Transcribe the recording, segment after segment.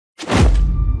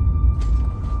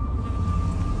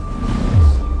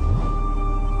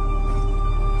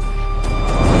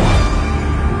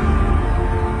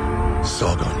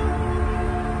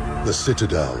The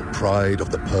citadel, pride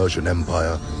of the Persian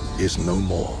Empire, is no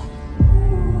more.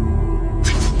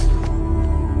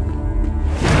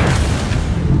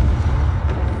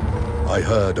 I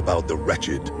heard about the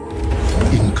wretched,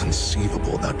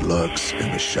 inconceivable that lurks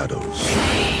in the shadows.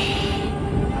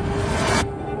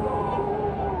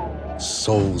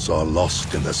 Souls are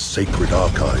lost in the sacred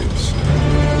archives,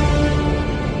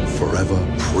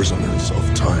 forever prisoners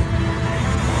of time.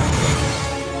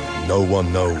 No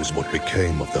one knows what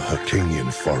became of the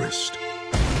Hyrcanian forest.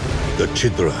 The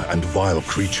Chidra and vile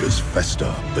creatures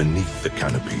fester beneath the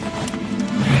canopy.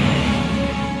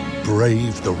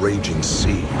 Brave the raging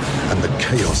sea and the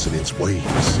chaos in its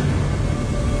waves.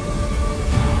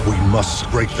 We must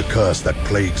break the curse that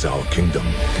plagues our kingdom.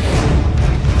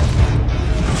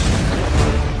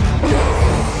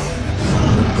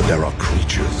 But there are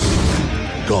creatures,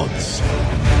 gods,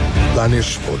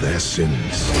 banished for their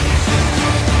sins.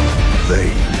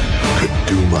 They could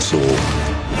doom us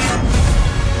all.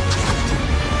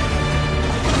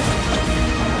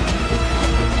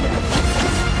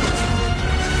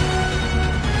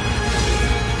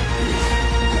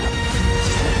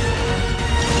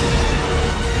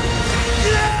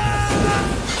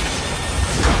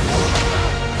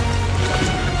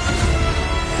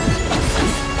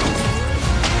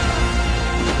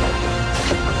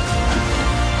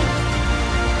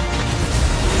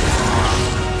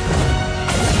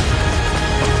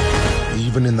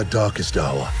 Even in the darkest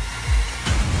hour,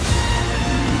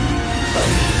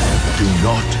 do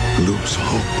not lose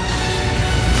hope.